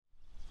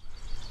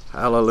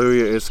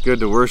Hallelujah. It's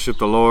good to worship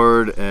the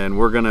Lord, and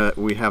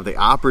we have the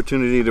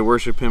opportunity to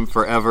worship Him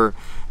forever.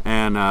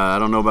 And I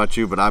don't know about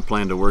you, but I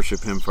plan to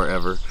worship Him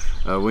forever.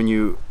 When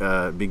you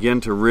begin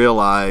to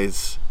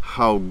realize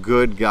how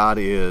good God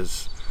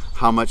is,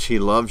 how much He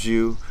loves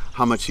you,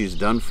 how much He's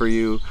done for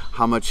you,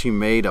 how much He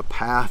made a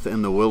path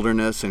in the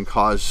wilderness and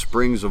caused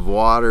springs of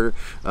water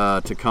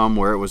to come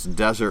where it was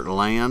desert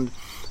land.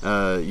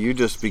 You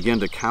just begin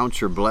to count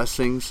your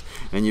blessings,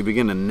 and you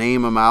begin to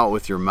name them out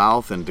with your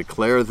mouth and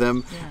declare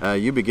them. Yeah.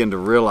 You begin to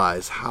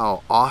realize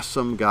how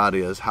awesome God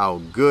is,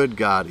 how good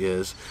God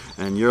is,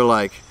 and you're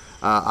like,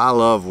 I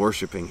love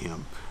worshiping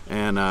Him.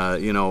 And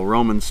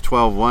Romans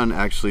 12:1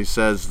 actually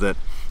says that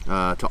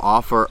to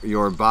offer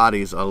your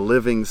bodies a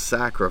living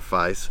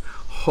sacrifice,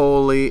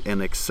 holy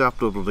and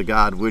acceptable to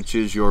God, which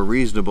is your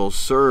reasonable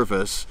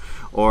service,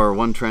 or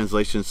one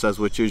translation says,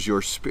 which is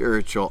your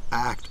spiritual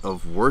act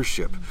of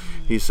worship.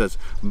 He says,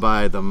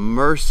 by the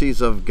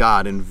mercies of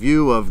God, in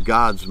view of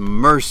God's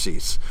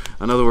mercies.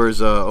 In other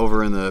words,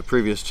 over in the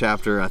previous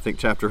chapter, I think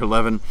chapter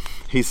 11,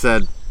 he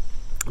said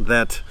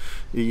that,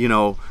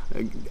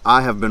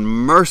 I have been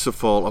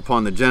merciful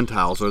upon the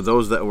Gentiles, or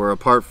those that were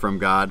apart from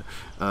God,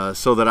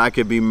 so that I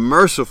could be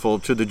merciful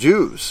to the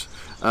Jews.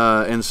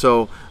 And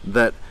so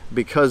that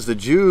because the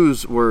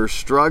Jews were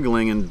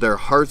struggling and their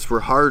hearts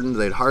were hardened,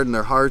 they'd hardened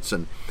their hearts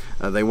and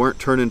they weren't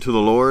turning to the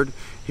Lord,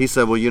 he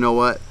said, well, you know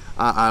what?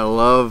 I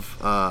love,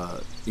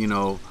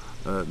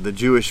 the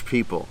Jewish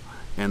people,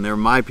 and they're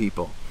my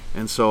people.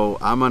 And so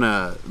I'm going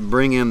to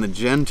bring in the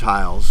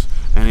Gentiles,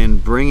 and in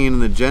bringing in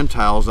the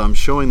Gentiles, I'm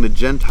showing the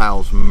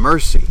Gentiles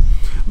mercy.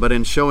 But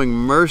in showing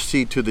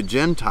mercy to the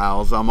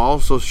Gentiles, I'm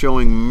also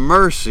showing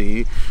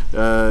mercy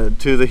to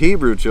the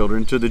Hebrew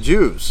children, to the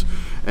Jews.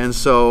 And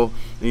so,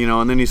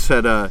 and then he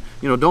said,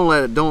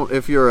 don't,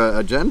 if you're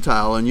a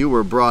Gentile and you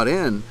were brought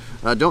in,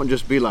 don't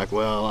just be like,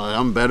 well,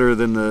 I'm better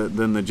than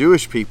the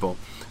Jewish people.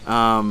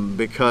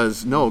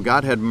 Because no,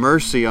 God had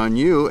mercy on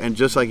you, and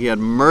just like He had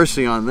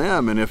mercy on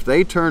them, and if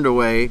they turned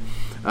away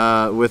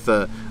with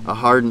a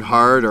hardened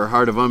heart or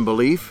heart of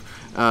unbelief,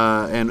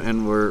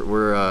 and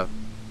were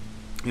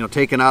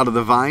taken out of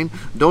the vine,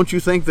 don't you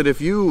think that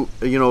if you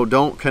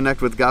don't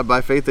connect with God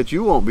by faith, that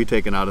you won't be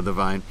taken out of the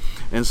vine?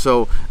 And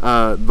so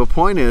the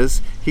point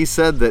is, he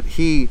said that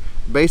he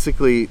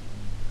basically,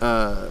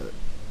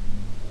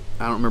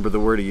 I don't remember the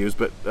word he used,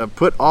 but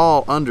put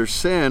all under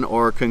sin,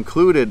 or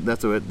concluded,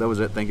 that was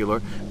it, thank you,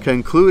 Lord,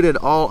 concluded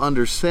all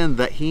under sin,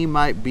 that He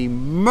might be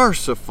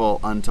merciful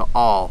unto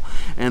all.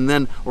 And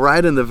then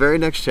right in the very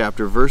next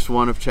chapter, verse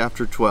 1 of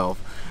chapter 12,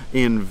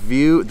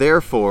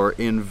 therefore,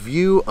 in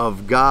view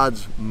of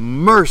God's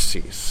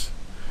mercies,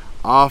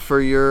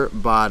 offer your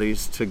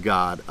bodies to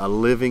God, a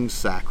living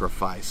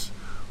sacrifice,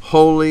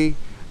 holy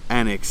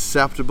and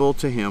acceptable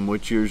to Him,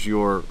 which is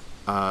your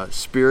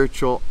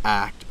spiritual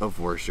act of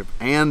worship.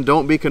 And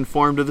don't be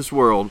conformed to this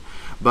world,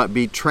 but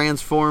be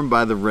transformed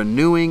by the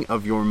renewing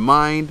of your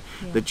mind,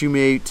 that you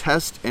may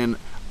test and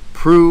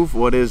prove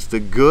what is the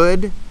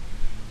good,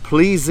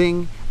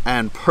 pleasing,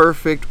 and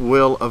perfect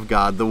will of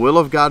God. The will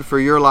of God for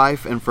your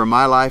life and for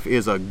my life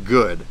is a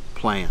good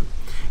plan.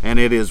 And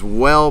it is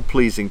well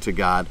pleasing to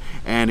God,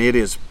 and it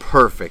is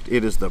perfect.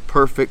 It is the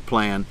perfect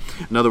plan.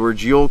 In other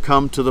words, you'll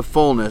come to the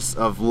fullness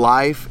of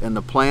life and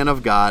the plan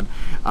of God,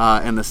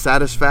 and the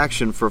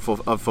satisfaction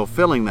of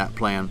fulfilling that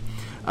plan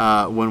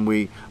when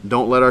we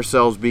don't let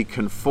ourselves be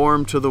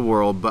conformed to the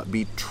world, but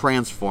be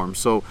transformed.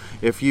 So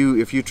if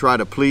you try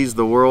to please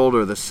the world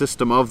or the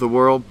system of the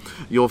world,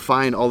 you'll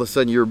find all of a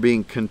sudden you're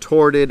being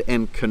contorted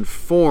and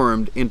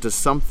conformed into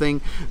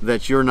something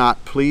that you're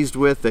not pleased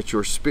with, that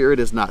your spirit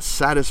is not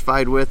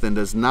satisfied with, and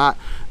is not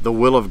the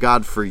will of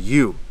God for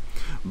you.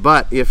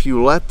 But if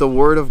you let the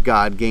Word of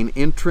God gain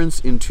entrance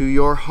into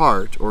your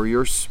heart, or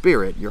your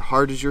spirit, your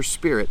heart is your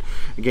spirit,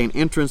 gain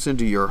entrance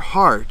into your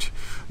heart,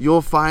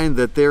 you'll find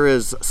that there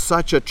is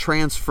such a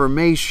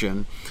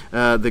transformation.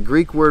 The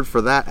Greek word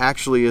for that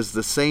actually is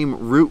the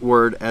same root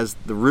word as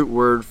the root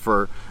word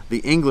for the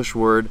English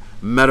word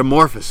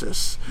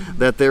metamorphosis.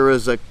 That there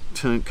is a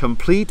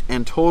complete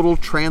and total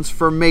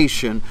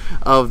transformation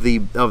of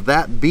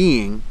that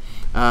being,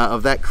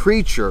 of that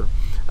creature,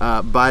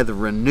 by the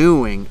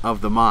renewing of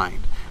the mind.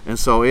 And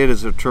so it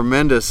is a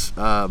tremendous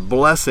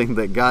blessing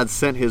that God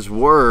sent His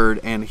Word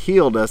and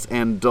healed us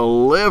and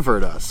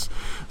delivered us,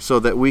 so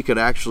that we could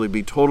actually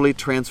be totally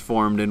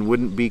transformed and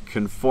wouldn't be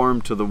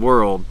conformed to the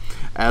world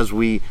as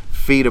we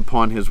feed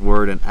upon His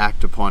Word and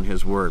act upon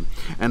His Word.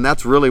 And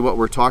that's really what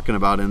we're talking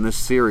about in this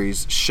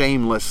series,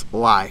 Shameless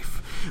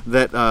Life.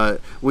 That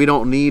we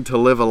don't need to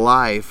live a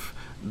life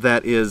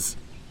that is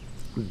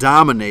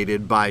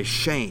dominated by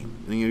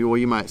shame. And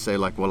you might say,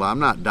 like, well, I'm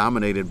not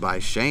dominated by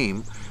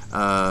shame.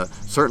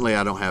 Certainly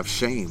I don't have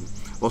shame.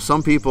 Well,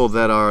 some people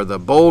that are the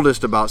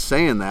boldest about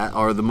saying that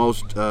are the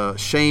most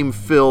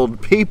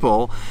shame-filled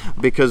people,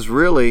 because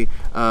really,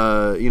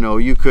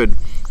 you could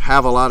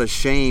have a lot of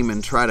shame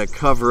and try to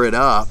cover it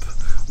up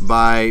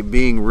by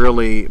being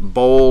really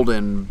bold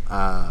and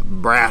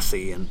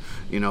brassy and,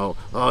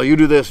 oh, you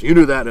do this, you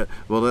do that.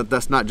 Well,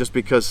 that's not just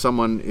because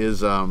someone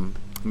is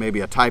maybe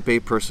a type A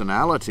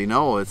personality.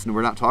 No,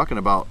 we're not talking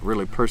about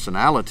really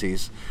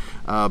personalities,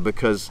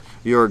 because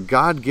your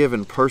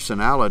God-given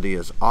personality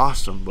is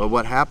awesome. But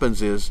what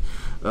happens is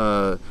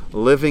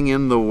living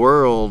in the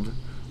world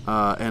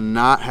and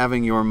not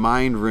having your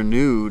mind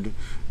renewed,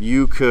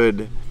 you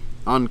could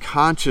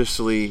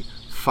unconsciously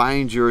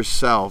find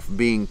yourself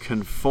being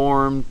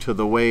conformed to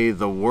the way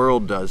the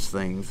world does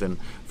things. And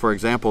for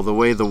example, the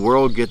way the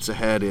world gets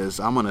ahead is,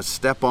 I'm going to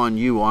step on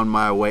you on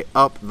my way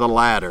up the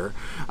ladder.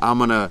 I'm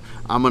going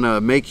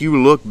to make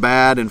you look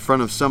bad in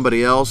front of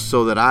somebody else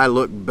so that I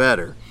look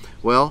better.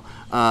 Well,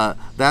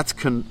 that's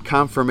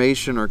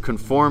confirmation or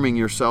conforming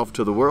yourself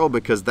to the world,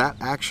 because that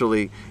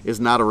actually is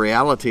not a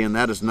reality and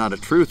that is not a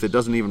truth. It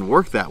doesn't even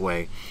work that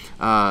way.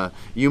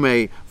 You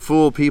may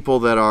fool people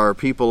that are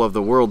people of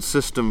the world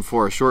system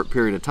for a short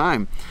period of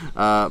time,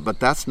 but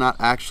that's not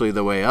actually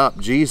the way up.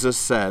 Jesus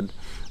said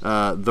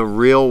the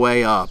real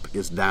way up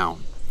is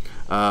down.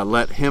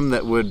 Let him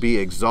that would be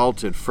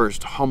exalted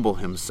first humble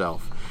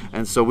himself.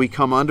 And so we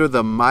come under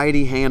the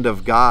mighty hand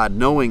of God,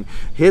 knowing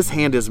his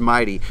hand is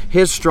mighty,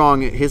 his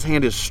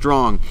hand is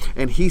strong,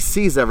 and he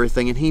sees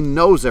everything and he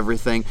knows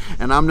everything.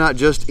 And I'm not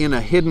just in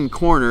a hidden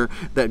corner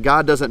that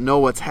God doesn't know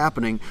what's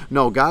happening.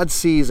 No, God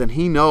sees and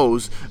he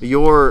knows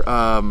your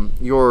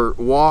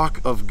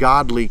walk of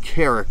godly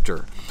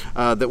character.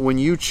 That when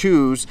you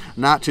choose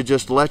not to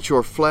just let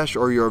your flesh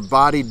or your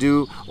body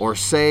do or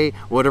say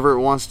whatever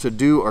it wants to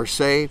do or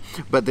say,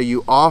 but that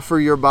you offer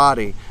your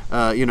body,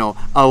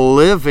 a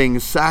living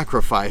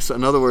sacrifice.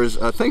 In other words,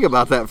 think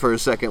about that for a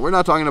second. We're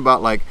not talking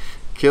about like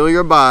kill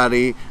your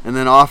body and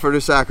then offer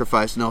to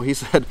sacrifice. No, he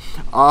said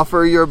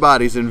offer your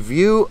bodies in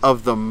view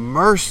of the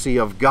mercy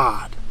of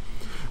God.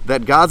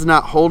 That God's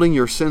not holding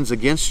your sins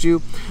against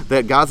you,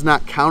 that God's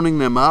not counting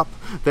them up,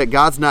 that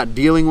God's not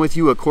dealing with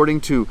you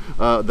according to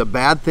the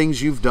bad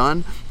things you've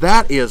done.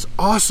 That is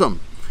awesome.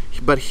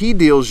 But he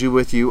deals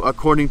with you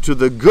according to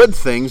the good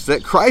things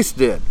that Christ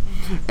did.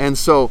 And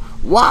so,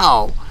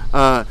 wow,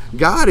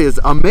 God is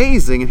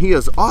amazing and he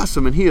is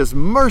awesome and he is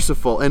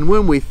merciful. And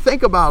when we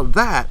think about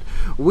that,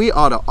 we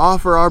ought to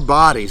offer our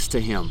bodies to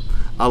him,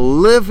 a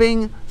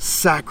living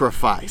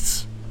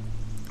sacrifice.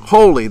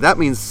 Holy, that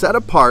means set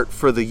apart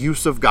for the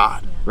use of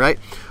God, right?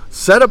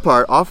 Set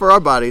apart, offer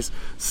our bodies,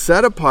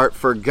 set apart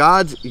for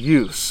God's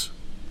use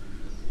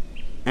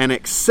and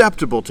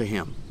acceptable to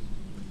him.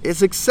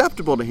 It's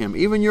acceptable to him.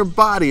 Even your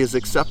body is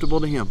acceptable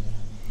to him.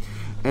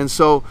 And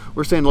so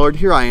we're saying, Lord,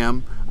 here I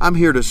am. I'm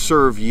here to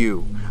serve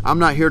you. I'm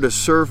not here to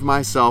serve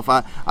myself.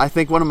 I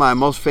think one of my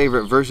most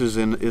favorite verses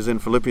is in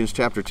Philippians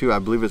chapter 2. I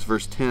believe it's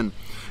verse 10,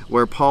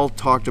 where Paul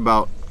talked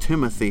about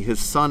Timothy, his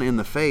son in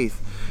the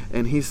faith.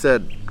 And he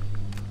said,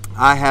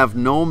 I have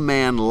no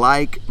man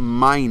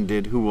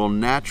like-minded who will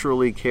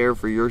naturally care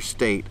for your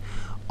state.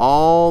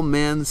 All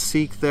men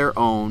seek their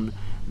own,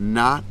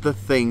 not the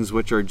things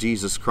which are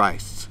Jesus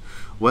Christ's.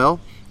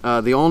 Well,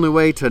 the only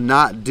way to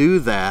not do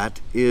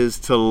that is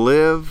to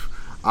live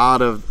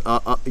out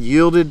of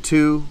yielded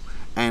to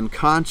and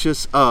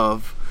conscious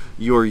of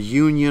your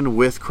union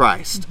with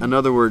Christ. In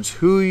other words,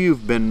 who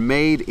you've been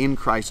made in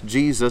Christ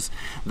Jesus.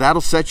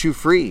 That'll set you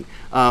free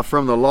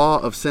from the law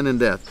of sin and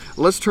death.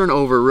 Let's turn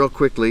over real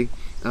quickly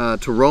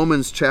to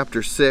Romans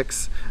chapter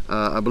 6.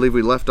 I believe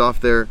we left off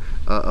there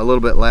a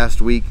little bit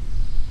last week.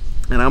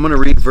 And I'm going to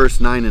read verse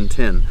 9 and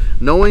 10.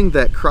 Knowing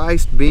that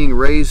Christ, being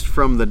raised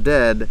from the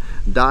dead,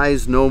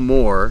 dies no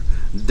more,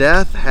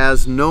 death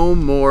has no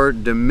more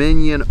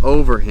dominion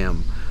over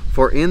him.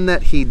 For in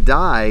that he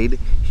died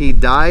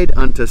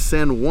unto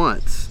sin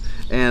once.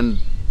 And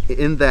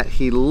in that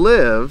he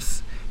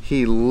lives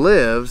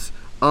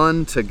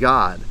unto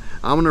God.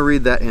 I'm going to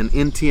read that in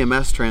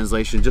NTMS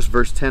translation, just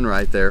verse 10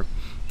 right there.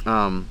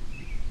 I'm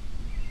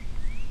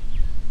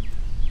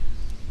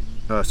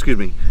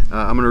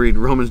going to read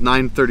Romans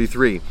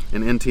 9:33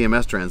 in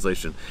NTMS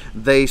translation.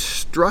 They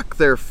struck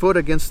their foot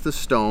against the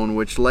stone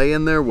which lay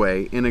in their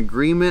way, in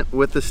agreement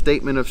with the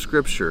statement of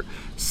Scripture.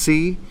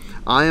 See,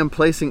 I am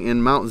placing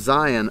in Mount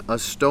Zion a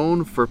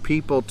stone for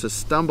people to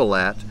stumble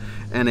at,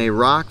 and a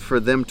rock for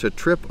them to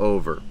trip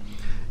over.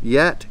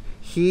 Yet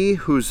he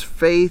whose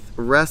faith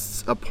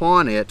rests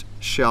upon it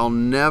shall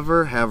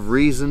never have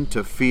reason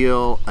to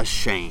feel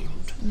ashamed.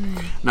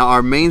 Now,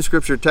 our main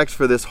scripture text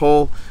for this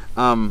whole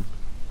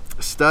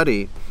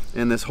study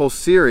and this whole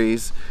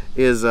series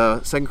is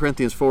 2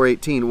 Corinthians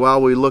 4:18.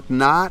 While we look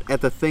not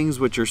at the things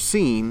which are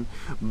seen,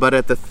 but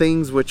at the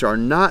things which are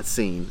not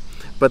seen.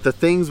 But the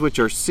things which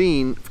are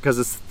seen, because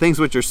the things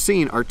which are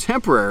seen are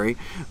temporary,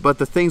 but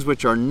the things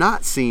which are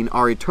not seen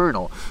are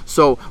eternal.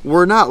 So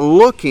we're not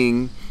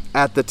looking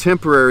at the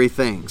temporary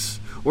things.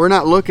 We're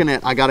not looking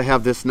at, I got to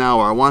have this now,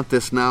 or I want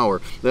this now,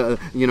 or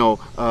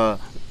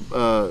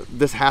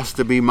this has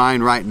to be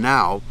mine right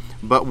now.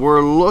 But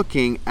we're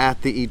looking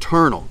at the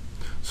eternal.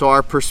 So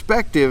our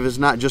perspective is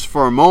not just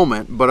for a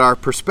moment, but our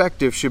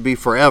perspective should be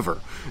forever.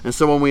 And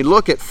so when we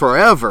look at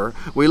forever,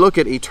 we look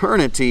at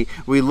eternity,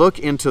 we look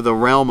into the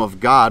realm of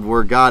God,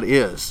 where God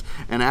is.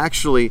 And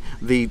actually,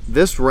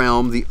 this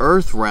realm, the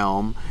earth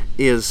realm,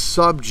 is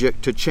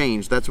subject to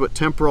change. That's what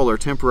temporal or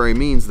temporary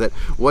means, that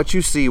what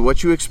you see,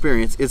 what you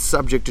experience is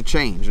subject to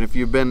change. And if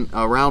you've been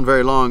around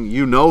very long,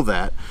 you know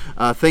that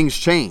things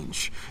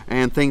change,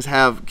 and things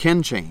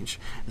can change.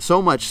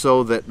 So much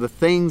so that the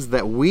things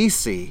that we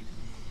see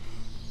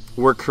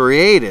were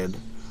created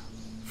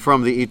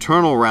from the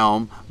eternal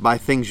realm by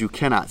things you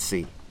cannot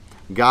see.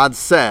 God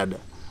said,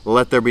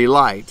 "Let there be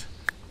light,"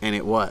 and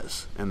it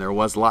was, and there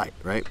was light,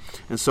 right?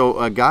 And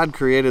so God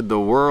created the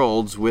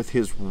worlds with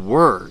his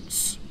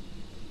words.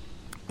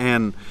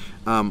 And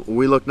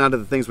we look not at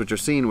the things which are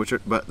seen,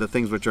 but the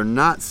things which are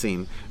not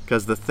seen,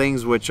 because the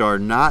things which are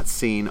not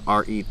seen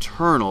are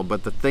eternal,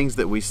 but the things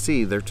that we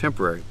see, they're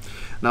temporary.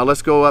 Now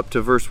let's go up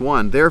to verse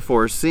 1.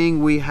 Therefore,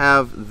 seeing we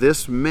have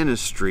this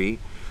ministry,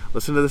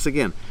 listen to this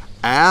again,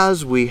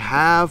 as we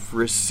have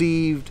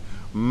received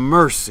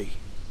mercy,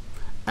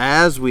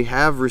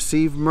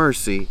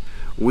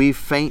 we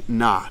faint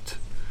not.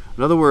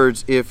 In other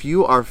words, if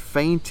you are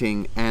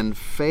fainting and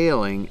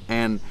failing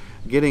and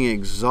getting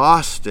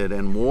exhausted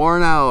and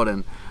worn out,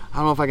 and I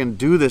don't know if I can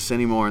do this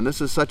anymore, and this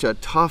is such a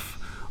tough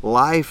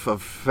life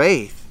of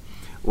faith,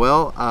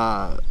 well,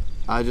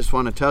 I just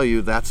want to tell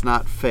you that's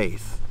not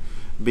faith,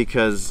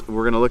 because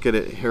we're going to look at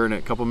it here in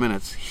a couple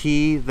minutes.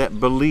 He that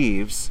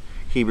believes,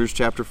 Hebrews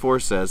chapter 4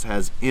 says,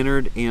 has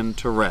entered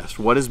into rest.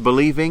 What is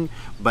believing?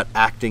 But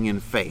acting in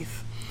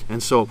faith.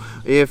 And so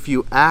if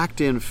you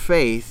act in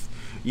faith,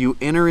 you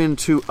enter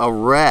into a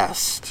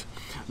rest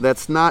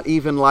that's not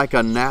even like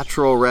a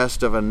natural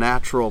rest of a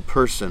natural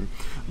person,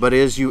 but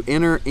as you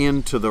enter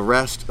into the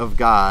rest of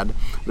God,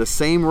 the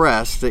same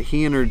rest that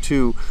he entered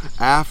to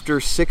after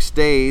 6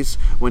 days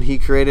when he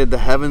created the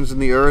heavens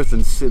and the earth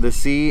and the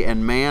sea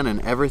and man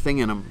and everything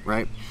in them,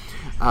 right?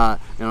 And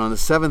on the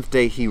seventh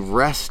day he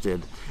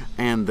rested.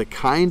 And the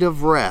kind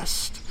of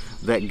rest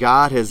that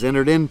God has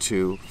entered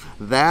into,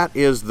 that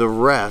is the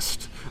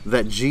rest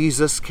that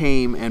Jesus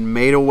came and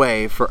made a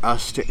way for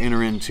us to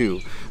enter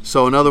into.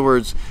 So in other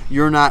words,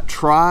 you're not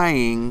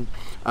trying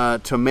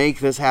to make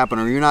this happen,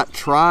 or you're not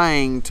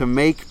trying to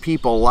make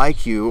people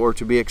like you or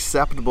to be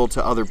acceptable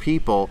to other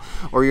people,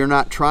 or you're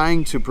not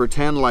trying to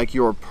pretend like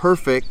you're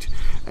perfect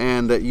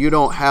and that you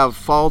don't have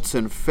faults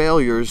and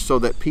failures so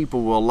that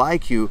people will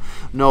like you.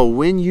 No,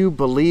 when you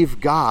believe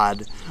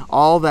God,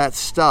 all that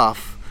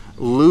stuff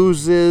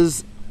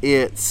loses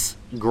its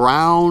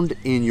ground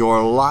in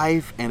your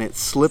life and it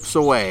slips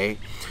away,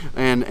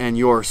 and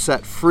you're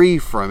set free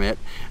from it.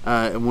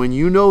 When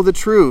you know the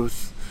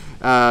truth,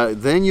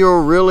 then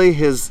you're really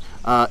his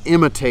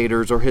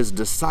imitators or his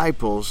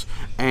disciples,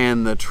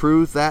 and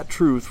that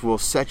truth will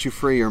set you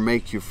free or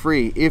make you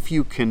free if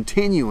you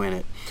continue in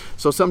it.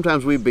 So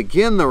sometimes we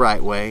begin the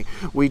right way,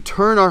 we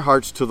turn our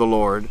hearts to the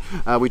Lord,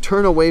 we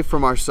turn away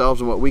from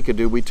ourselves and what we could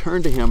do, we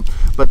turn to him,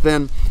 but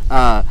then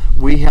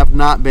we have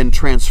not been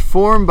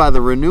transformed by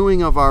the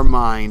renewing of our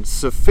mind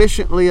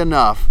sufficiently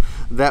enough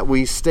that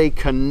we stay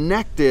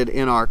connected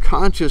in our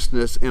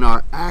consciousness, in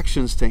our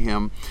actions to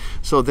him.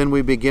 So then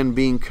we begin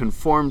being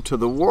conformed to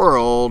the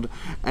world,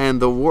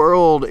 and the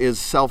world is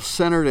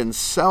self-centered and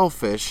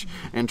selfish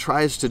and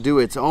tries to do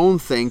its own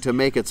thing to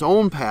make its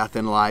own path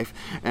in life,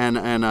 and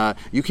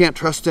you can't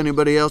trust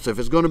anybody else. If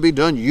it's going to be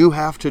done, you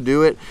have to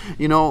do it.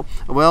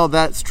 Well,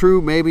 that's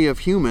true maybe of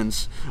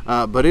humans,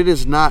 but it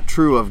is not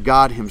true of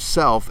God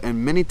himself,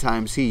 and many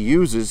times he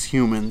uses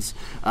humans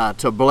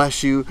to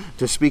bless you,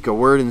 to speak a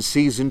word in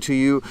season to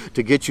you,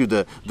 to get you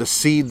the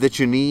seed that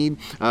you need,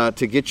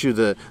 to get you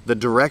the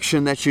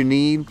direction that you need.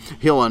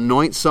 He'll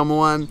anoint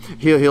someone.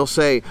 He'll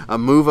say,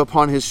 move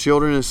upon his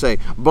children and say,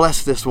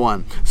 bless this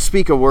one,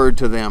 speak a word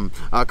to them,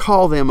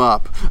 call them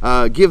up,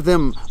 give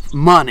them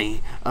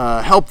money,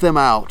 help them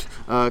out,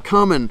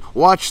 come and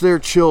watch their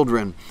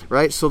children,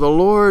 right? So the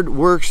Lord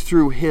works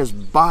through his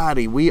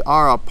body. We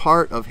are a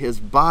part of his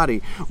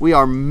body. We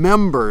are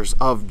members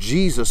of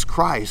Jesus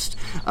Christ.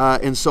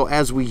 And so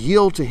as we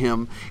yield to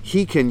him,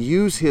 he can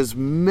use his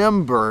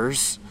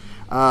members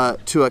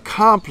to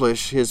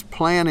accomplish his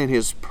plan and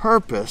his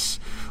purpose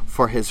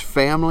for his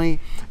family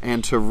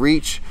and to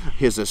reach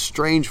his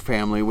estranged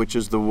family, which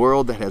is the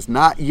world that has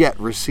not yet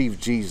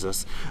received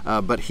Jesus,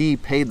 but he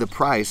paid the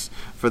price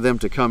for them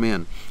to come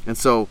in. And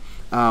so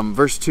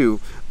verse 2,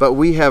 but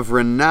we have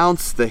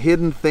renounced the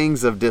hidden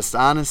things of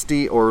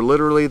dishonesty, or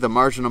literally the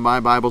margin of my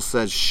Bible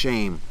says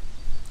shame.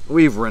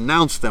 We've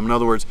renounced them. In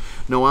other words,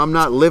 no, I'm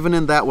not living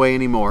in that way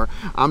anymore.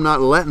 I'm not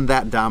letting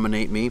that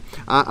dominate me.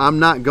 I'm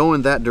not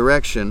going that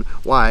direction.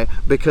 Why?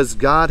 Because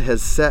God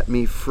has set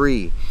me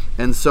free.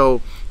 And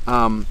so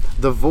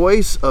the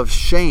voice of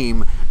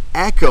shame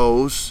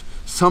echoes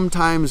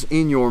sometimes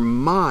in your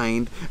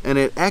mind, and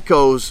it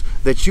echoes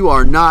that you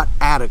are not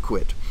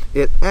adequate.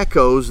 It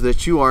echoes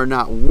that you are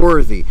not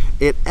worthy.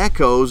 It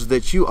echoes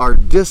that you are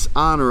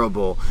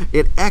dishonorable.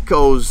 It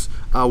echoes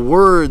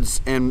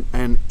words and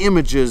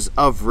images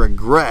of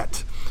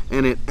regret.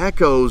 And it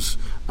echoes,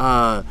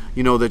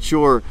 that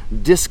you're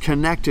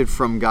disconnected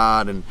from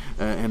God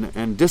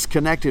and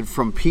disconnected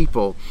from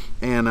people.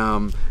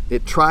 And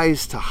it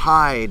tries to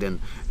hide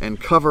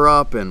and cover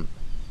up. And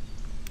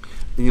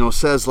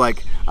says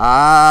like,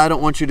 I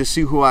don't want you to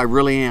see who I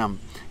really am.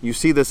 You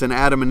see this in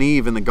Adam and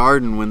Eve in the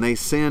garden when they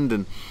sinned,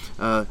 and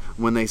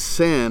when they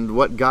sinned,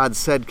 what God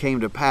said came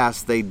to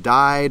pass. They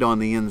died on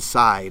the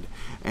inside,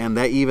 and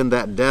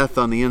that death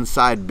on the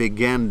inside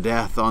began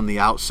death on the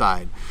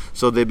outside.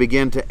 So they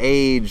began to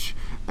age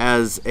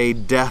as a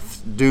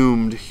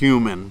death-doomed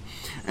human,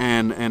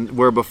 and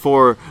where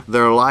before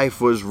their life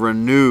was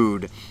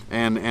renewed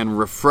and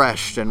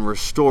refreshed and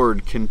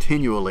restored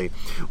continually.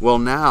 Well,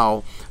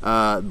 now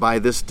by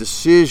this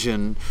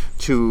decision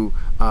to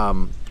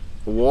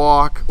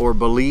walk or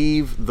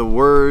believe the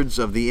words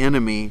of the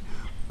enemy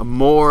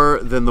more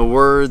than the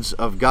words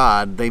of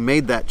God, they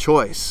made that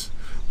choice.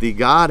 The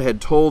God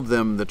had told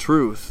them the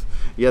truth,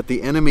 yet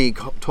the enemy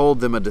told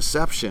them a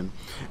deception.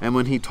 And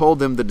when he told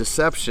them the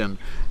deception,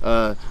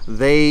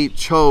 they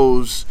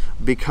chose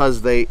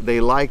because they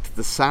liked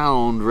the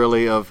sound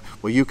really of,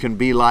 well, you can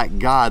be like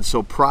God.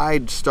 So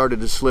pride started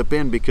to slip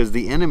in, because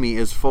the enemy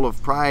is full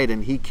of pride,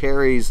 and he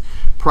carries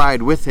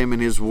pride with him,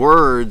 and his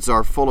words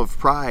are full of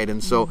pride.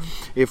 And so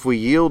if we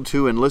yield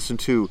to and listen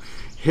to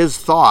his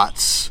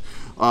thoughts,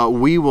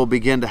 we will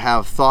begin to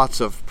have thoughts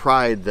of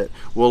pride that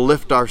will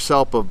lift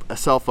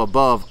ourselves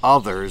above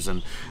others.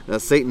 And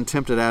Satan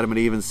tempted Adam and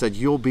Eve and said,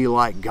 you'll be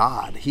like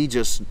God. He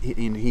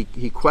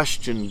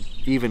questioned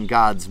even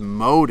God's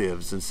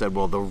motives and said,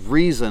 well, the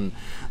reason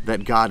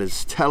that God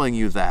is telling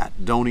you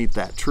that, don't eat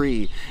that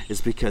tree,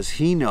 is because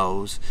he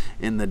knows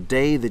in the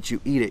day that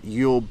you eat it,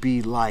 you'll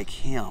be like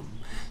him.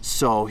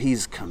 So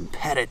he's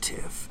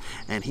competitive,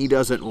 and he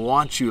doesn't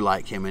want you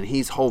like him, and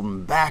he's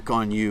holding back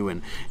on you,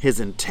 and his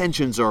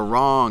intentions are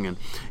wrong, and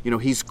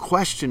he's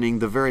questioning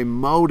the very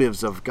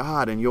motives of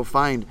God. And you'll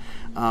find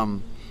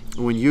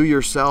when you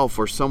yourself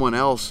or someone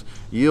else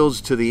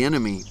yields to the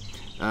enemy,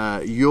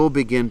 they will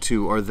begin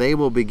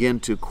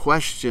to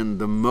question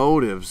the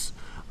motives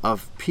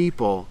of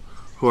people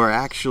who are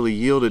actually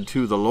yielded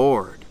to the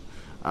Lord,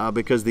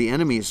 because the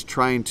enemy is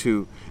trying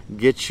to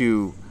get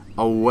you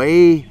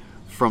away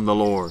from the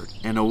Lord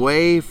and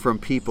away from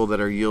people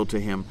that are yielded to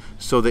him,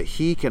 so that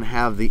he can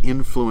have the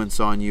influence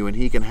on you and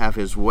he can have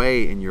his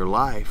way in your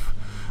life.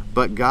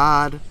 But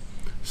God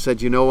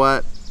said, you know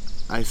what?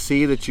 I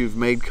see that you've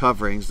made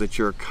coverings, that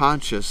you're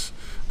conscious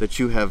that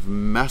you have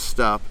messed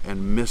up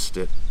and missed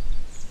it.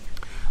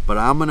 But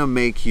I'm going to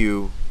make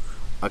you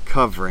a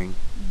covering,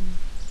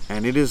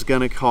 and it is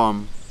going to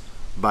come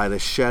by the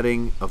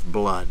shedding of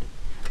blood.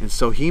 And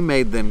so he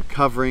made them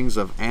coverings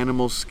of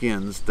animal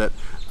skins, that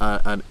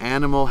an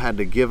animal had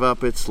to give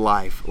up its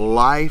life.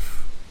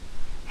 Life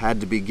had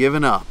to be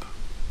given up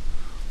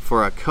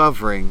for a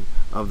covering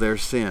of their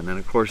sin. And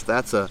of course,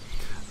 that's a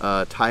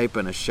type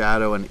and a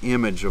shadow, an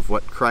image of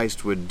what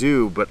Christ would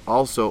do, but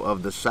also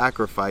of the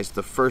sacrifice,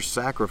 the first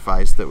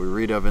sacrifice that we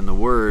read of in the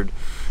Word,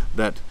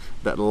 that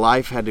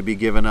life had to be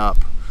given up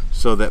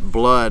so that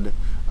blood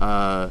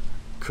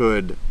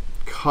could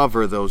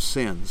cover those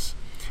sins.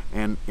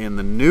 And in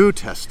the New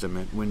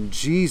Testament, when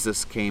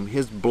Jesus came,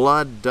 his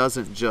blood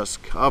doesn't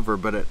just cover,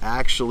 but it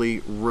actually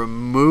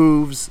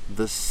removes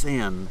the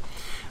sin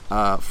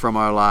from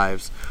our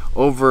lives.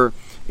 Over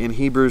in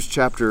Hebrews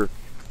chapter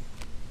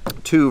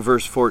 2,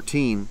 verse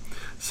 14,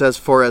 says,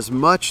 for as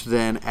much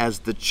then as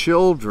the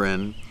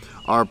children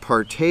are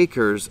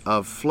partakers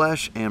of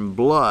flesh and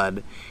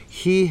blood,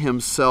 he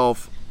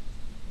himself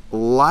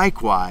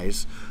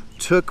likewise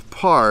took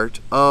part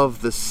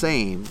of the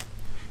same.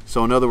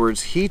 So in other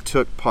words, he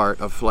took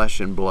part of flesh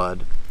and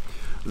blood,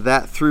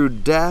 that through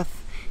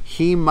death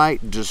he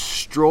might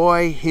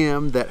destroy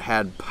him that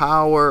had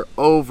power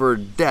over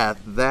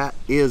death, that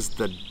is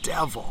the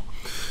devil.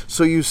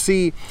 So you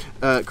see,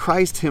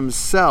 Christ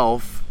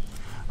himself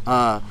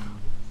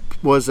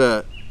was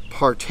a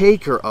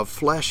partaker of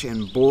flesh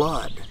and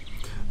blood.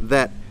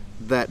 That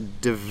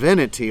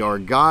divinity, or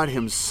God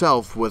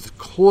himself, was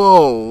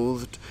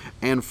clothed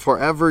and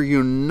forever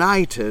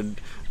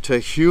united to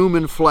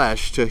human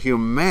flesh, to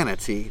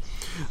humanity,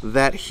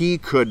 that he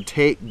could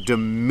take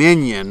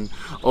dominion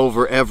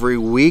over every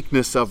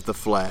weakness of the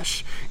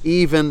flesh.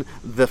 Even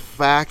the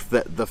fact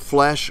that the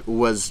flesh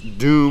was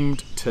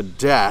doomed to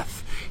death,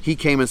 he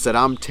came and said,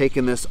 I'm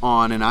taking this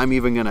on, and I'm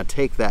even going to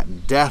take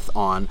that death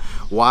on.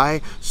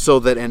 Why? So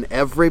that in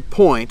every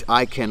point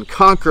I can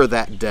conquer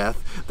that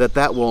death,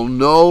 that will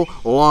no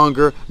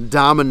longer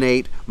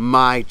dominate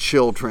my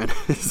children.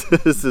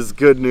 This is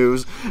good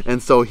news.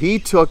 And so he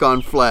took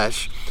on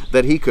flesh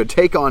that he could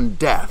take on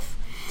death,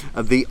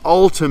 the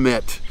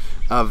ultimate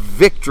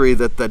victory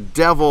that the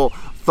devil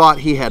thought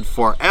he had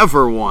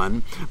forever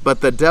won.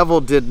 But the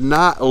devil did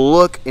not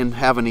look and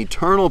have an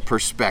eternal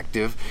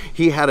perspective.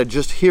 He had a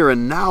just here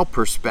and now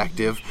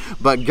perspective,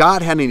 but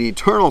God had an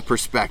eternal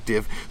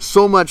perspective.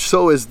 So much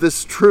so is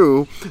this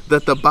true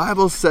that the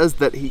Bible says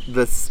that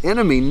the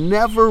enemy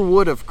never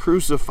would have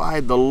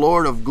crucified the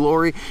Lord of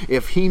glory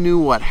if he knew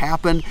what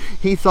happened.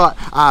 He thought,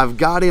 I've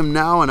got him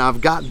now and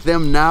I've got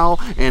them now,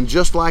 and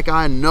just like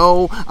I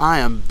know I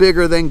am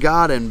bigger than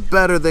God and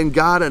better than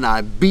God, and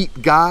I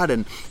beat God,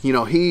 and he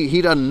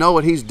doesn't know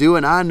what he's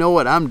doing, I know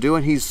what I'm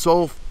doing. He's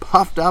so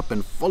puffed up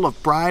and full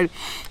of pride,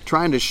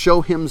 trying to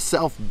show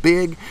himself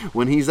big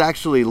when he's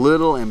actually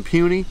little and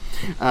puny.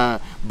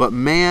 But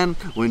man,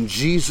 when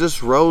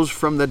Jesus rose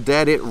from the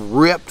dead, it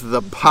ripped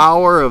the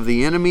power of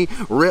the enemy,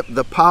 ripped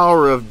the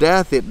power of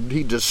death.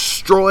 He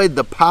destroyed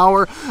the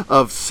power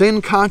of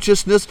sin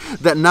consciousness,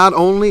 that not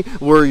only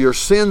were your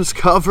sins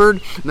covered,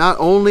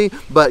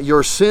 but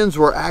your sins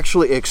were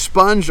actually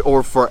expunged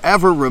or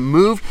forever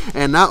removed.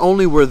 And not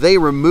only were they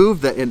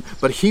removed,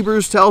 but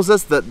Hebrews tells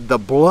us that the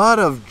blood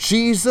of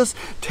Jesus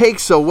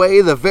takes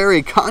away the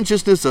very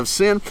consciousness of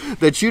sin,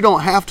 that you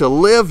don't have to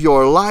live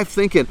your life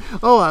thinking,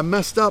 oh, I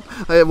messed up.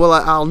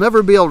 I'll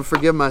never be able to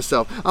forgive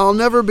myself. I'll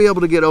never be able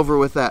to get over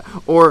with that.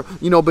 Or,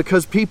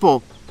 because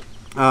people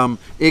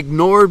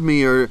ignored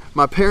me, or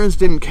my parents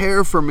didn't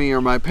care for me,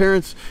 or my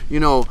parents,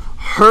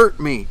 hurt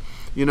me.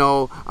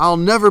 I'll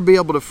never be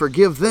able to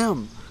forgive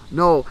them.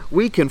 No,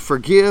 we can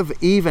forgive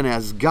even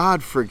as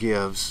God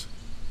forgives.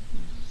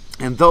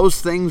 And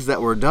those things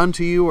that were done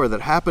to you or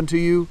that happened to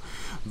you,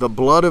 the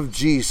blood of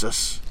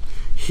Jesus,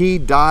 He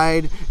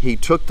died, He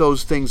took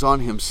those things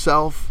on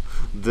Himself,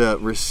 the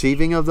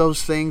receiving of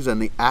those things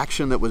and the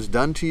action that was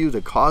done to you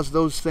that caused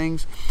those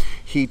things.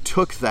 He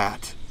took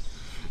that.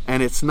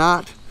 And it's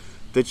not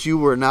that you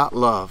were not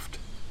loved.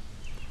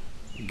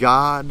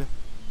 God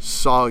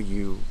saw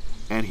you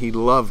and He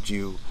loved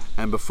you.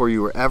 And before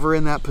you were ever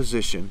in that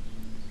position,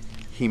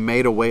 He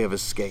made a way of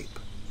escape.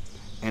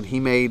 And He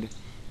made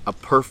a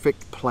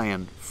perfect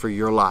plan for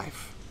your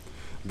life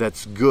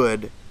that's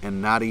good and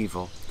not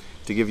evil,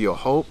 to give you a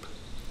hope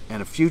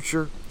and a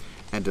future,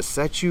 and to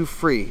set you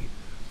free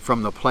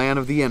from the plan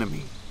of the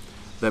enemy.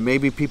 That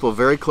maybe people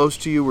very close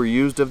to you were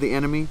used of the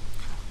enemy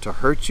to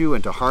hurt you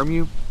and to harm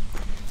you,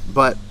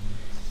 but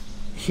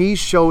He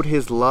showed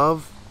His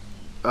love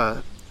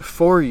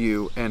for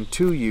you and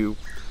to you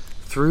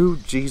through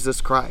Jesus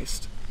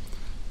Christ.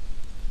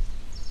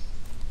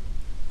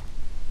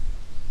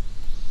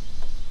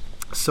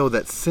 So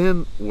that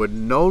sin would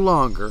no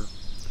longer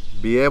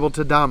be able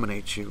to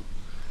dominate you,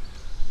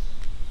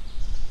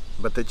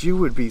 but that you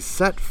would be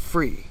set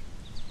free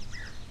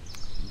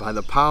by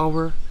the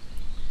power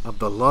of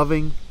the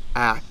loving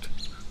act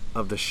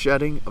of the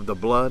shedding of the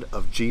blood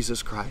of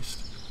Jesus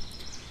Christ.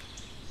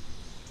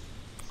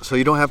 So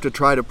you don't have to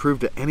try to prove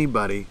to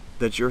anybody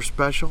that you're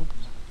special,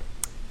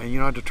 and you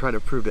don't have to try to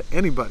prove to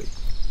anybody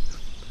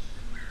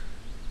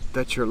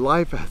that your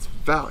life has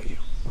value.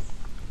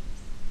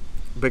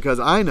 Because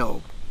I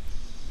know,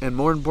 and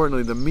more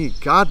importantly than me,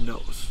 God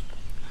knows,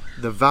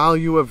 the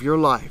value of your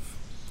life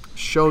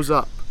shows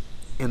up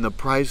in the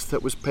price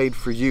that was paid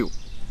for you.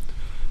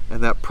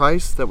 And that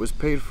price that was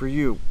paid for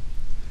you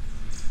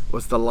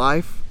was the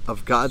life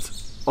of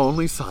God's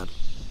only Son.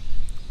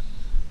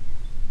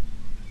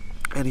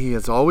 And He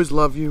has always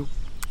loved you,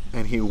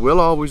 and He will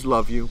always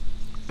love you,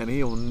 and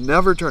He will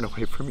never turn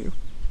away from you.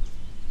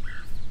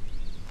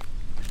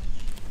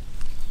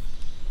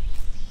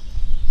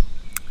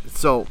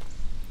 So,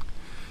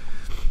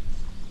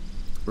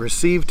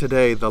 receive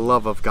today the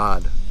love of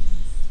God.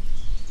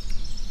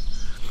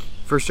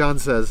 1 John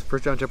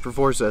chapter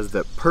 4 says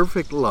that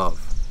perfect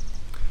love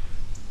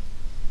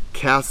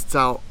casts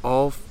out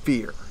all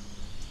fear,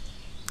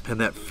 and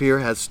that fear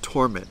has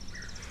torment,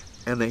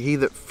 and that he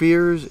that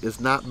fears is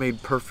not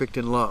made perfect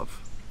in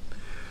love.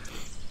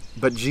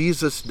 But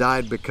Jesus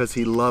died because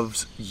He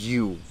loves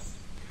you,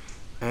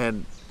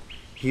 and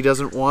He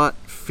doesn't want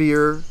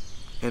fear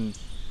and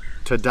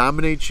to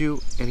dominate you,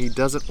 and He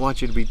doesn't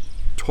want you to be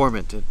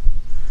tormented.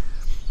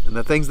 And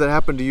the things that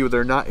happen to you,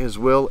 they're not His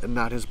will and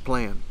not His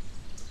plan.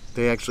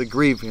 They actually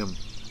grieve Him.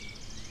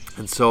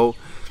 And so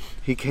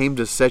He came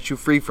to set you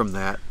free from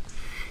that.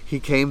 He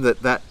came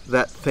that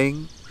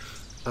thing,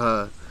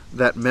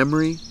 that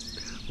memory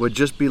would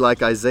just be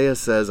like Isaiah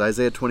says,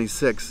 Isaiah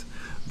 26,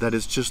 that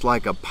it's just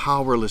like a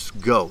powerless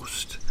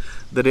ghost,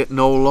 that it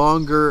no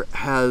longer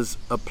has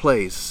a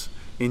place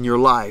in your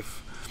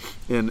life.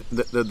 And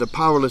the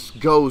powerless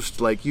ghost,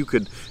 like you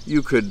could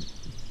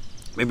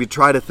maybe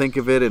try to think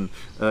of it, and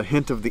a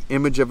hint of the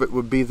image of it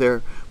would be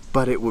there,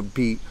 but it would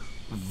be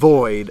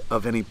void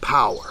of any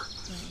power,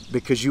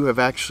 because you have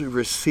actually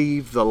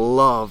received the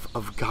love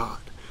of God.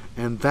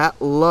 And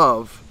that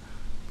love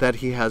that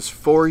He has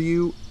for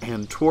you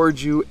and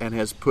towards you and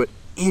has put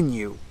in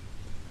you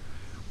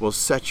will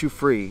set you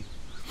free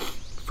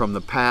from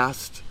the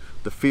past,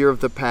 the fear of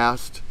the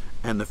past,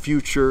 and the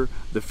future,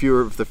 the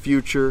fear of the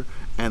future,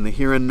 and the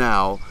here and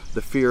now,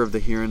 the fear of the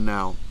here and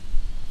now.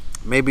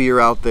 Maybe you're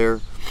out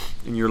there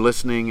and you're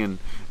listening,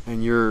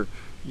 and you're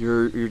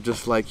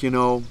just like,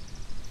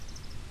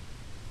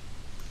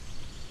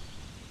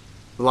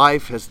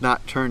 life has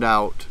not turned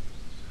out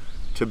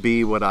to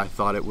be what I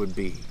thought it would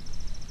be.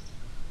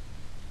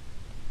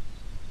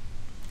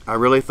 I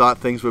really thought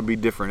things would be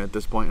different at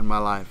this point in my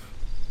life.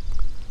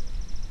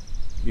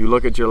 You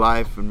look at your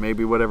life, and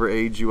maybe whatever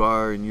age you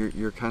are, and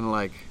you're kind of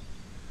like,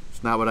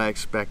 it's not what I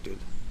expected.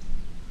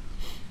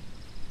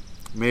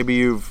 Maybe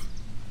you've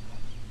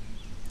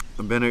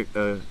been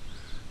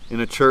in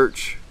a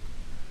church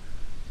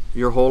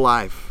your whole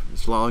life,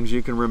 as long as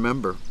you can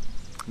remember.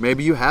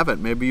 Maybe you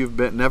haven't. Maybe you've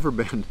never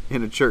been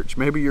in a church.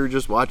 Maybe you're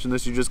just watching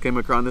this. You just came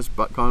upon this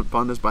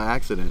by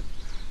accident.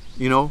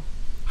 You know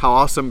how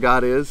awesome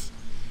God is?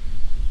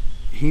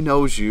 He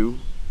knows you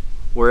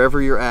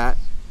wherever you're at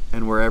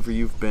and wherever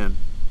you've been.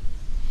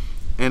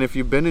 And if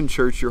you've been in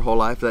church your whole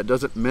life, that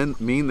doesn't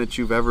mean that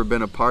you've ever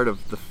been a part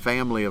of the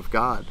family of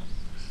God.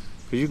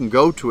 Because you can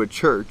go to a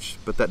church,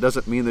 but that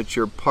doesn't mean that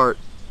you're part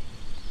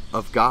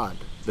of God,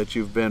 that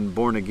you've been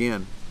born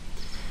again.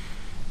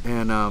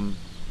 And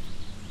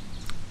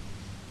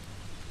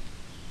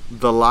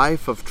the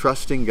life of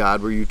trusting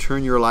God, where you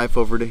turn your life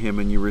over to Him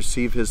and you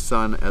receive His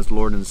Son as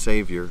Lord and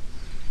Savior,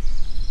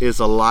 is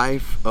a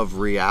life of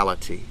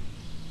reality.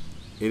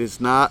 It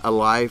is not a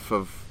life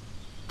of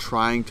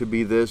trying to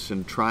be this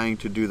and trying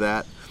to do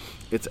that.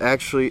 It's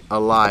actually a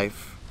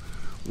life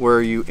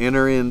where you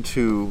enter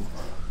into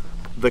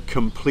the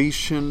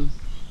completion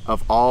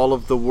of all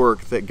of the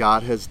work that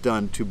God has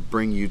done to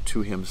bring you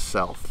to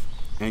Himself.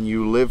 And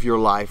you live your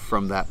life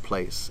from that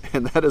place.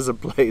 And that is a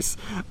place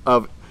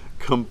of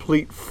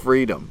complete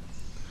freedom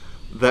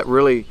that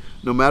really,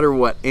 no matter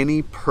what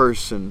any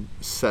person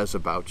says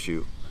about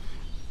you,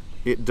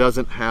 it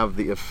doesn't have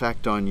the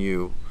effect on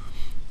you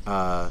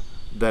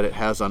that it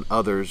has on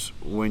others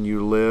when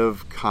you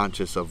live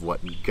conscious of what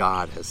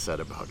God has said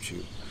about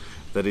you.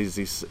 That is,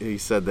 He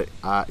said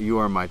that you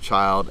are my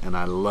child and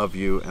I love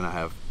you and I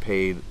have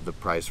paid the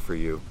price for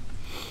you.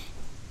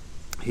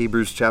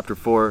 Hebrews chapter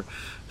 4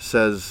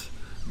 says,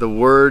 the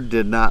word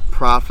did not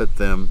profit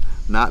them,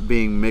 not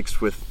being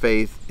mixed with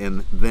faith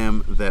in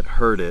them that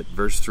heard it.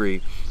 Verse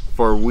 3,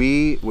 for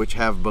we which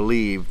have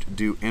believed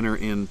do enter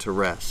into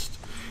rest.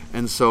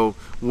 And so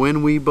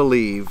when we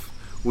believe,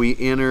 we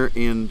enter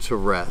into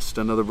rest.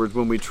 In other words,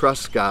 when we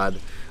trust God,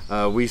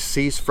 we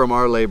cease from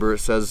our labor. It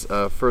says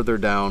further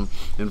down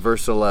in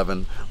verse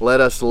 11, let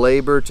us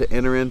labor to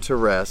enter into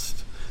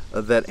rest,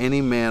 that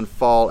any man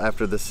fall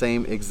after the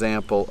same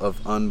example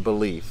of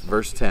unbelief.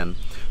 Verse 10,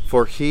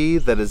 for he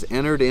that is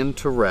entered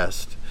into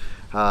rest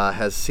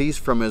has ceased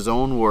from his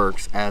own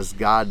works as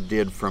God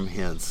did from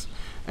his.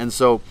 And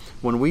so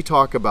when we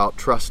talk about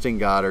trusting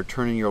God or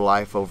turning your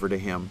life over to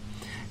Him,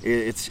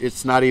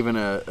 it's not even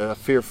a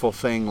fearful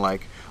thing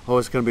like, oh,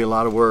 it's going to be a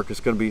lot of work, it's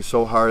going to be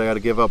so hard, I got to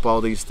give up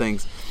all these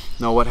things.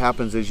 No, what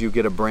happens is you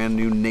get a brand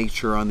new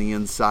nature on the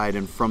inside,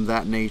 and from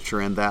that nature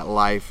and that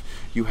life,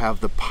 you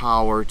have the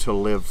power to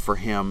live for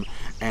Him,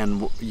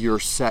 and you're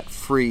set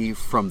free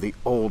from the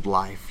old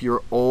life.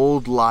 Your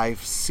old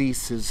life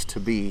ceases to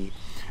be,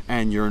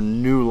 and your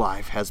new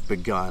life has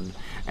begun.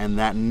 And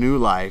that new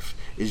life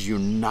is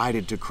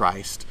united to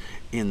Christ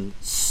in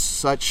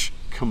such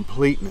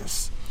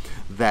completeness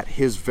that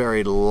His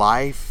very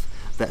life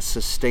that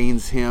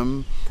sustains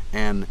Him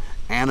and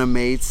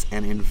animates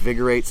and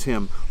invigorates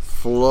Him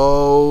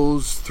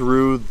flows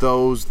through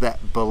those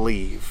that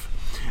believe.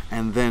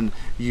 And then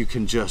you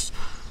can just,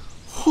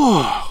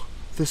 whoa,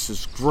 this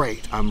is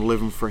great. I'm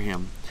living for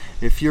Him.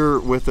 If you're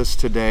with us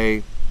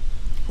today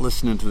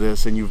listening to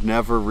this and you've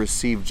never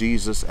received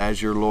Jesus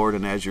as your Lord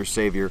and as your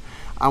Savior,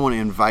 I want to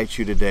invite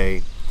you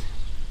today,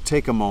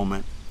 take a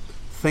moment,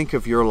 think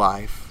of your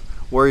life,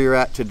 where you're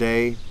at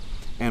today,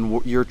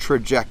 and your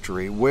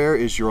trajectory. Where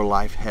is your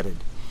life headed?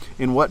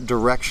 In what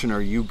direction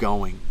are you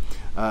going?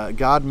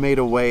 God made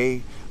a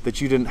way that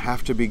you didn't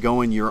have to be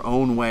going your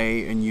own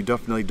way, and you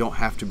definitely don't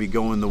have to be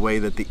going the way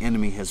that the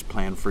enemy has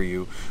planned for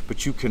you.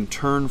 But you can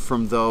turn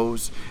from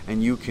those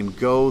and you can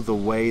go the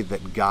way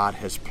that God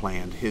has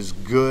planned. His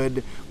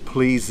good,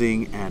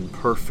 pleasing, and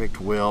perfect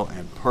will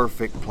and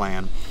perfect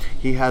plan.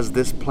 He has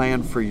this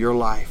plan for your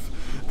life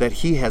that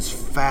He has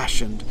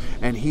fashioned,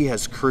 and He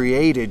has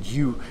created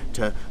you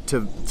to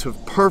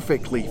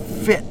perfectly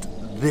fit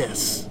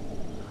this.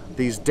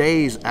 These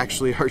days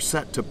actually are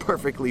set to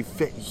perfectly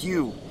fit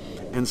you.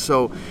 And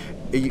so,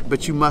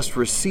 but you must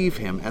receive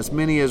Him. As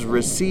many as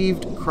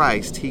received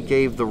Christ, He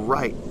gave the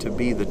right to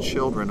be the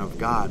children of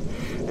God.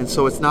 And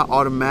so it's not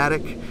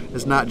automatic.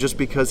 It's not just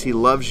because He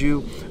loves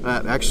you.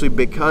 Actually,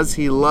 because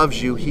He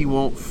loves you, He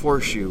won't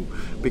force you.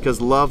 Because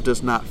love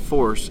does not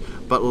force,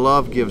 but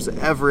love gives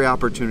every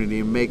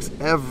opportunity, makes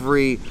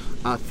every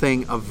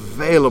thing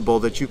available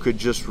that you could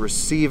just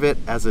receive it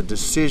as a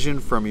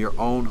decision from your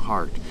own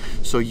heart.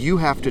 So you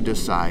have to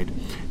decide,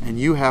 and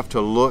you have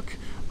to look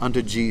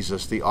unto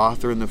Jesus, the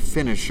author and the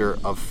finisher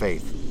of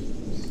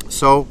faith.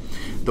 So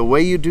the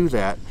way you do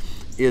that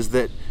is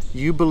that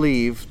you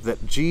believe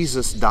that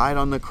Jesus died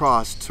on the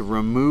cross to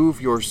remove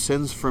your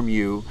sins from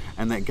you,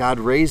 and that God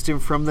raised Him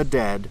from the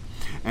dead.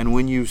 And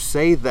when you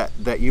say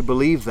that you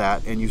believe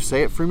that, and you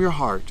say it from your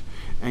heart,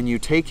 and you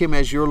take Him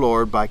as your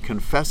Lord by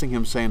confessing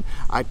Him, saying,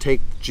 I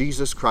take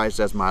Jesus Christ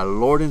as my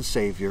Lord and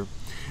Savior.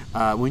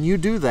 When you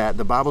do that,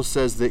 the Bible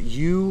says that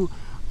you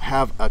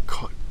have a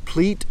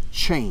complete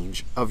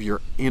change of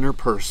your inner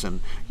person.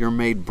 You're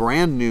made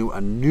brand new,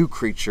 a new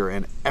creature,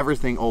 and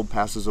everything old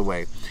passes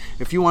away.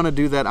 If you want to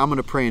do that, I'm going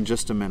to pray in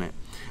just a minute.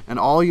 And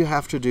all you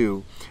have to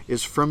do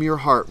is from your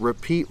heart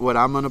repeat what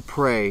I'm going to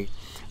pray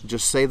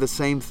Just say the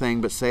same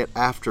thing, but say it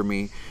after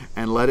me,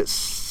 and let it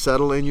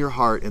settle in your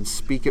heart and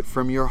speak it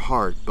from your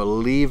heart.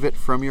 Believe it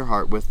from your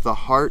heart. With the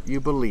heart you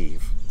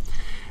believe,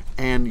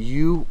 and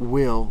you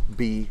will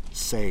be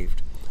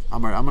saved.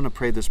 I'm going to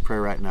pray this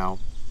prayer right now.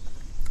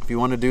 If you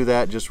want to do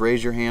that, just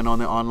raise your hand on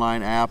the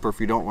online app, or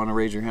if you don't want to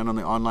raise your hand on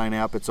the online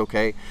app, it's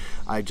okay.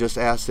 I just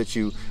ask that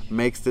you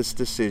make this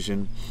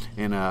decision.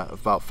 In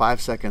about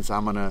 5 seconds,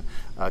 I'm going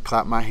to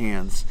clap my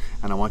hands,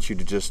 and I want you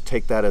to just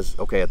take that as,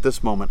 okay, at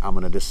this moment, I'm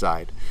going to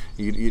decide.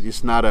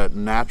 It's not a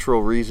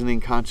natural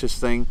reasoning conscious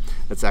thing.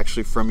 It's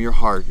actually from your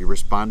heart. You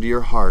respond to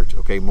your heart,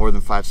 okay, more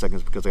than 5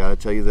 seconds, because I got to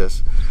tell you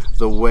this.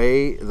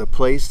 The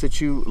place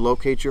that you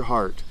locate your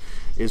heart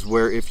is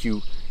where, if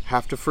you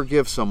have to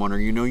forgive someone, or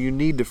you know you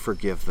need to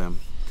forgive them,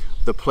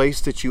 the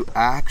place that you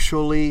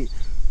actually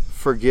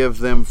forgive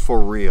them for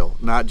real,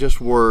 not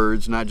just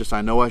words, not just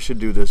I know I should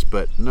do this,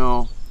 but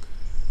no,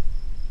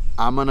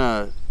 I'm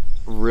gonna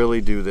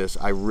really do this,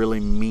 I really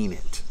mean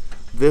it.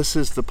 This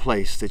is the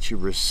place that you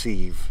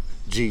receive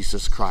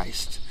Jesus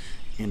Christ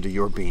into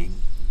your being.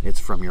 It's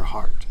from your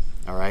heart.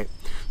 All right,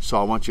 so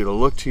I want you to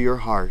look to your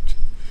heart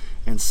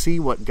and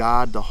see what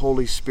God, the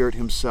Holy Spirit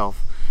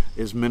himself,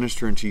 is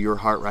ministering to your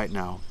heart right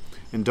now.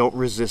 And don't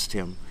resist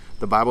him.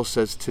 The Bible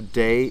says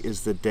today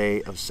is the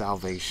day of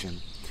salvation.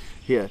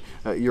 Yeah,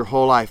 your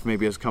whole life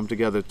maybe has come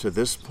together to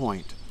this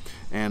point,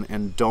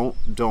 and don't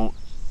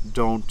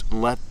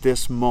let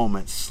this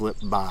moment slip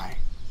by.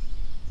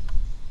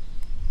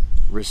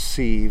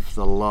 Receive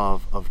the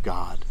love of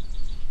God.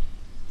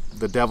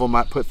 The devil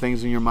might put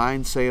things in your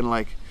mind saying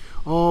like,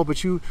 oh,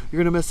 but you're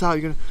going to miss out.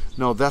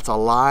 No, that's a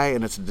lie,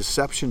 and it's a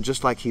deception,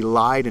 just like he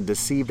lied and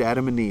deceived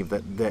Adam and Eve,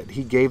 that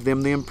he gave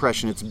them the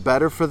impression it's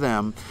better for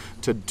them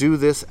to do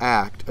this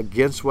act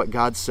against what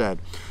God said.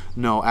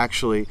 No,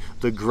 actually,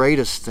 the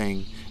greatest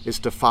thing is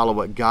to follow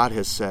what God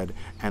has said,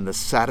 and the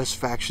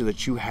satisfaction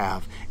that you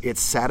have. It's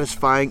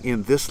satisfying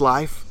in this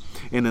life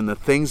and in the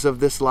things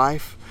of this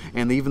life,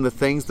 and even the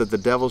things that the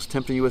devil's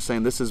tempting you with,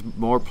 saying this is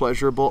more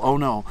pleasurable. Oh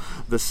no,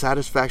 the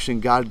satisfaction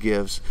God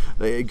gives,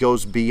 it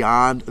goes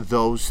beyond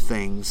those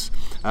things,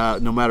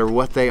 no matter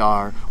what they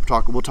are.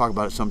 We'll talk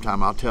about it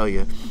sometime. I'll tell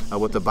you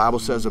what the Bible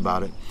says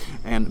about it.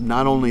 And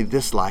not only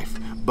this life,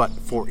 but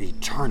for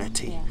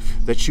eternity. Yeah.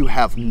 That you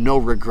have no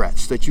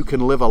regrets, that you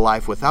can live a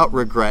life without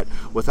regret,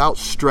 without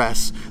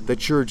stress,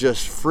 that you're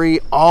just free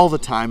all the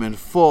time and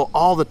full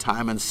all the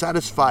time and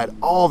satisfied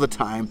all the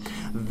time.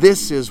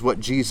 This is what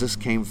Jesus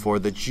came for,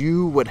 that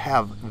you would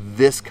have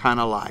this kind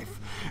of life,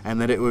 and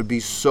that it would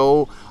be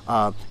so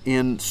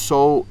in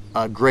so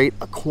great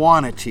a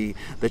quantity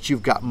that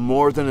you've got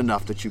more than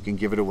enough that you can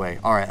give it away.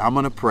 All right, I'm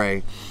going to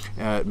pray.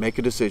 Make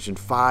a decision.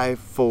 5,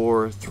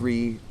 4,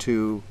 3,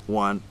 2,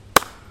 1.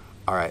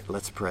 All right,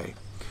 let's pray.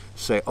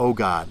 Say, oh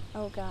God.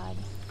 Oh God.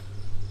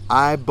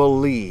 I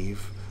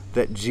believe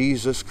that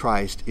Jesus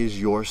Christ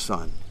is your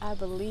Son. I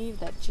believe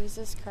that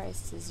Jesus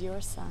Christ is your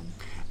Son.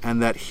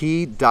 And that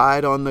he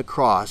died on the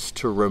cross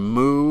to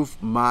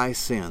remove my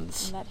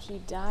sins. And that he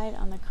died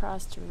on the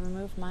cross to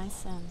remove my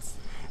sins.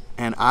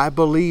 And I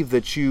believe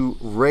that you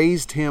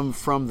raised him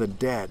from the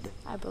dead.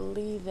 I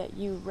believe that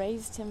you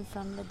raised him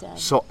from the dead.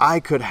 So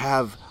I could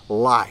have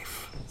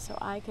life. So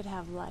I could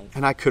have life.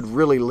 And I could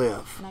really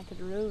live. And I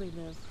could really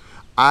live.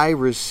 I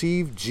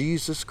receive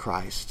Jesus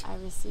Christ. I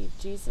receive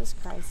Jesus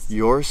Christ.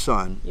 Your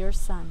Son. Your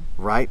Son.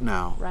 Right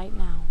now. Right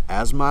now.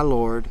 As my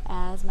Lord.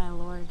 As my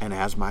Lord. And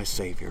as my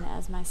Savior. And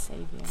as my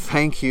Savior.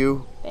 Thank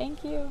you.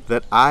 Thank you.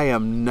 That I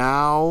am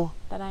now.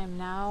 That I am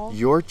now.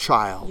 Your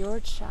child.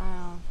 Your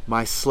child.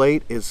 My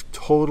slate is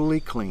totally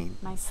clean.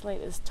 My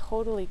slate is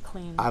totally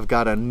clean. I've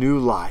got a new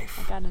life.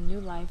 I've got a new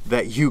life.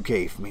 That you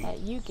gave me. That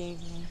you gave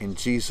me. In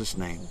Jesus'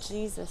 name. In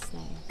Jesus'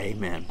 name.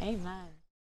 Amen. Amen.